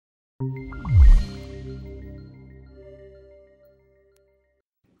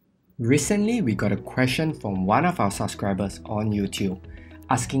Recently, we got a question from one of our subscribers on YouTube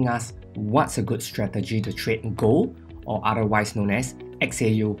asking us what's a good strategy to trade gold, or otherwise known as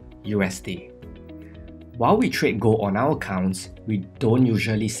XAUUSD. While we trade gold on our accounts, we don't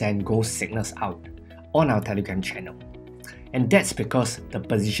usually send gold signals out on our Telegram channel. And that's because the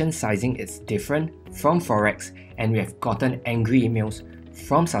position sizing is different from Forex, and we have gotten angry emails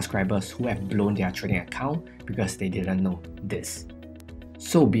from subscribers who have blown their trading account because they didn't know this.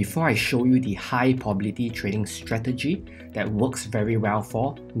 So before I show you the high probability trading strategy that works very well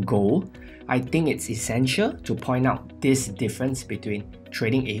for gold, I think it's essential to point out this difference between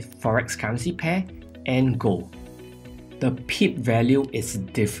trading a Forex currency pair and gold. The pip value is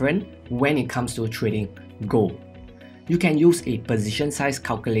different when it comes to trading gold. You can use a position size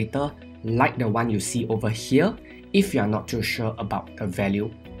calculator like the one you see over here if you are not too sure about the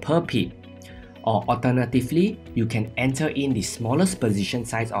value per pip. Or alternatively, you can enter in the smallest position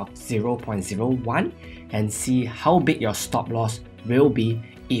size of 0.01 and see how big your stop loss will be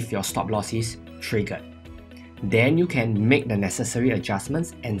if your stop loss is triggered. Then you can make the necessary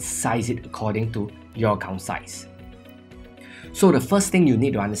adjustments and size it according to your account size. So the first thing you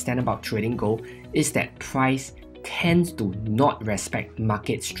need to understand about trading gold is that price tends to not respect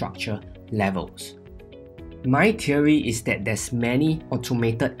market structure levels. My theory is that there's many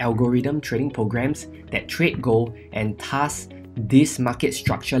automated algorithm trading programs that trade gold, and thus these market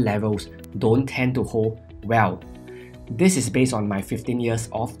structure levels don't tend to hold well. This is based on my 15 years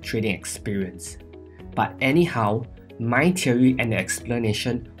of trading experience. But anyhow, my theory and the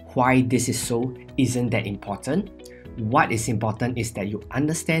explanation why this is so isn't that important. What is important is that you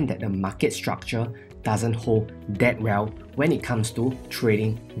understand that the market structure doesn't hold that well when it comes to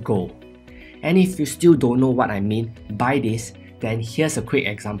trading gold. And if you still don't know what I mean by this, then here's a quick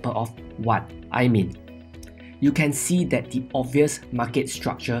example of what I mean. You can see that the obvious market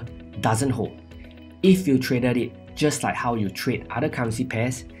structure doesn't hold. If you traded it just like how you trade other currency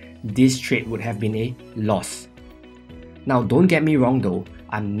pairs, this trade would have been a loss. Now don't get me wrong though,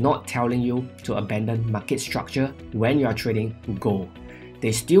 I'm not telling you to abandon market structure when you are trading gold.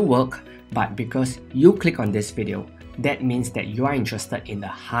 They still work, but because you click on this video, that means that you are interested in the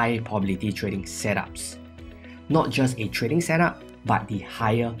high probability trading setups. Not just a trading setup, but the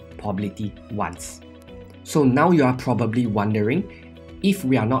higher probability ones. So now you are probably wondering, if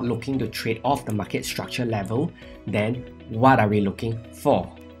we are not looking to trade off the market structure level, then what are we looking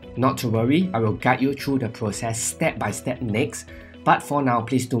for? Not to worry, I will guide you through the process step by step next, but for now,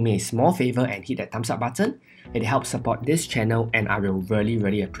 please do me a small favor and hit that thumbs up button. It helps support this channel and I will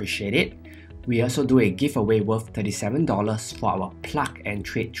really appreciate it. We also do a giveaway worth $37 for our plug and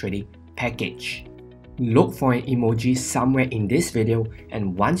trade trading package. Look for an emoji somewhere in this video,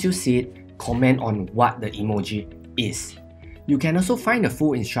 and once you see it, comment on what the emoji is. You can also find the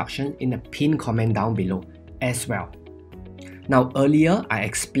full instruction in the pinned comment down below as well. Now earlier, I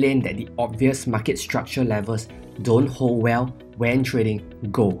explained that the obvious market structure levels don't hold well when trading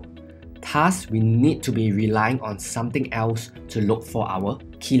gold. Thus, we need to be relying on something else to look for our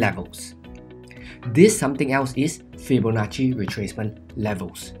key levels. This something else is Fibonacci retracement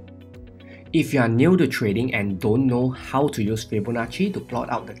levels. If you are new to trading and don't know how to use Fibonacci to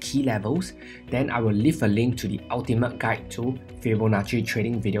plot out the key levels, then I will leave a link to the ultimate guide to Fibonacci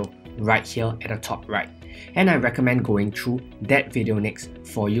trading video right here at the top right. And I recommend going through that video next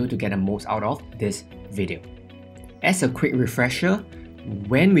for you to get the most out of this video. As a quick refresher,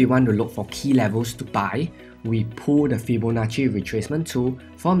 when we want to look for key levels to buy, we pull the Fibonacci retracement tool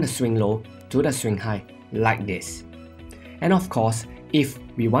from the swing low to the swing high like this. And of course, if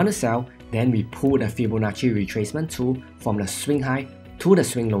we want to sell, then we pull the Fibonacci retracement tool from the swing high to the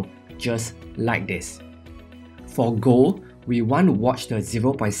swing low just like this. For gold, we want to watch the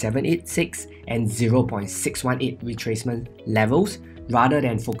 0.786 and 0.618 retracement levels rather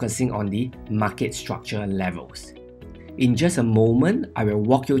than focusing on the market structure levels. In just a moment, I will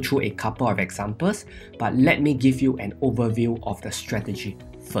walk you through a couple of examples, but let me give you an overview of the strategy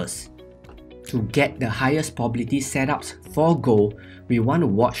first. To get the highest probability setups for gold, we want to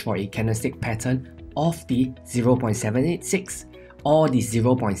watch for a candlestick pattern of the 0.786 or the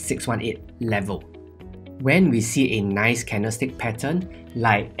 0.618 level. When we see a nice candlestick pattern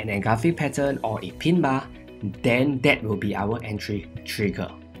like an engulfing pattern or a pin bar, then that will be our entry trigger.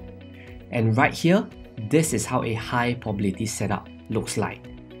 And right here, this is how a high probability setup looks like.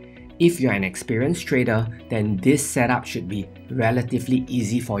 If you're an experienced trader, then this setup should be relatively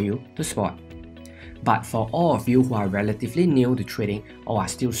easy for you to spot. But for all of you who are relatively new to trading or are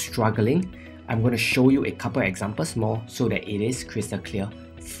still struggling, I'm going to show you a couple examples more so that it is crystal clear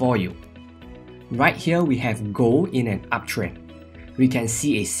for you. Right here we have gold in an uptrend. we can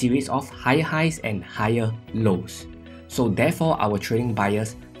see a series of higher highs and higher lows. So therefore, our trading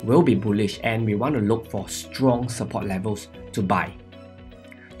buyers will be bullish and we want to look for strong support levels to buy.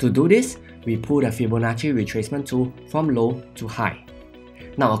 To do this, we pull the Fibonacci retracement tool from low to high.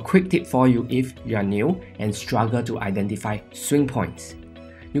 Now a quick tip for you if you are new and struggle to identify swing points.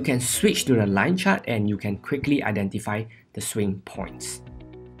 You can switch to the line chart and you can quickly identify the swing points.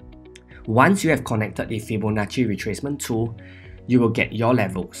 Once you have connected the Fibonacci retracement tool, you will get your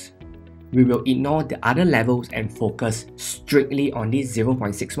levels. We will ignore the other levels and focus strictly on the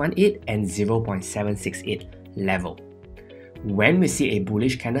 0.618 and 0.768 level. When we see a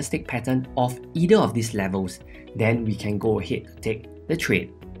bullish candlestick pattern of either of these levels, then we can go ahead to take the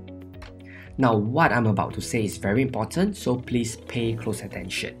trade. Now what I'm about to say is very important, so please pay close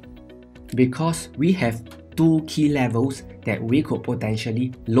attention. Because we have two key levels that we could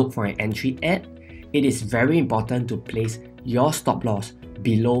potentially look for an entry at, it is very important to place your stop loss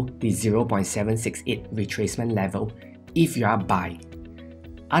below the 0.768 retracement level if you are buying.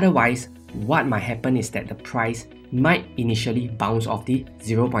 Otherwise, what might happen is that the price might initially bounce off the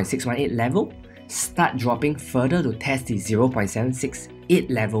 0.618 level, start dropping further to test the 0.768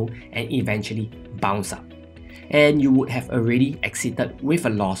 level and eventually bounce up. And you would have already exited with a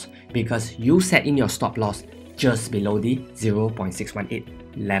loss because you set in your stop loss just below the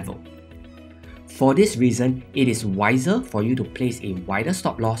 0.618 level. For this reason, it is wiser for you to place a wider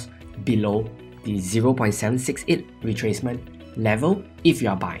stop loss below the 0.768 retracement level if you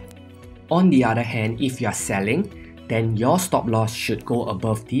are buying. On the other hand, if you are selling, then your stop loss should go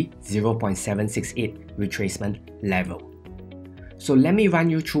above the 0.768 retracement level. So let me run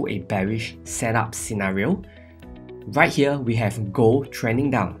you through a bearish setup scenario. Right here, we have gold trending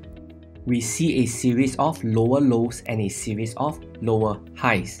down. We see a series of lower lows and a series of lower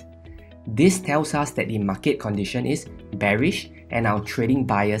highs. This tells us that the market condition is bearish and our trading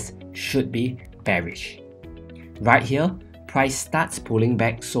buyers should be bearish. Right here, price starts pulling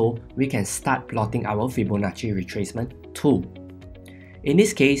back, so we can start plotting our Fibonacci retracement tool. In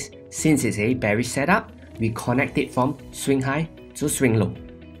this case, since it's a bearish setup, we connect it from swing high to swing low.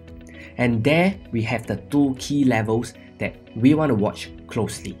 And there we have the two key levels that we want to watch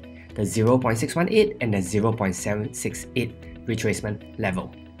closely, the 0.618 and the 0.768 retracement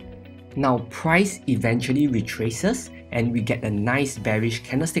level. Now price eventually retraces and we get a nice bearish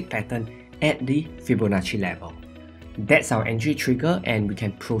candlestick pattern at the Fibonacci level. That's our entry trigger and we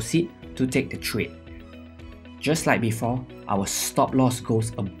can proceed to take the trade. Just like before, our stop loss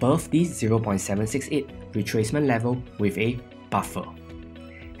goes above the 0.768 retracement level with a buffer.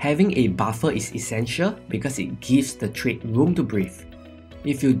 Having a buffer is essential because it gives the trade room to breathe.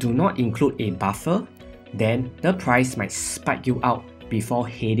 If you do not include a buffer, then the price might spike you out before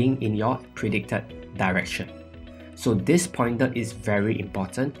heading in your predicted direction. So this pointer is very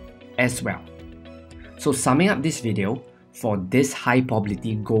important as well. So summing up this video, for this high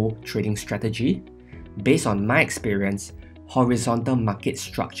probability gold trading strategy, based on my experience, horizontal market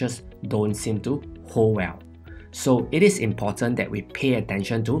structures don't seem to hold well. So it is important that we pay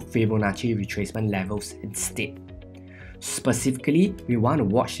attention to Fibonacci retracement levels instead. Specifically, we want to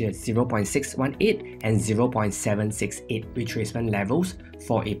watch the 0.618 and 0.768 retracement levels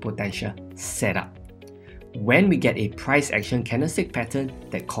for a potential setup. When we get a price action candlestick pattern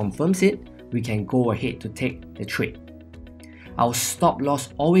that confirms it, we can go ahead to take the trade. Our stop loss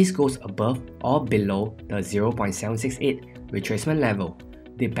always goes above or below the 0.768 retracement level,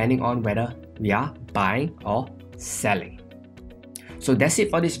 depending on whether we are buying or selling. So that's it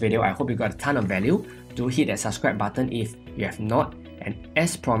for this video. I hope you got a ton of value. Do hit that subscribe button if you have not, and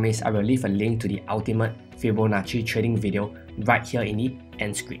as promised, I will leave a link to the ultimate Fibonacci trading video right here in the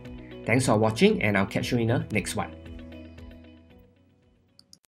end screen. Thanks for watching and I'll catch you in the next one.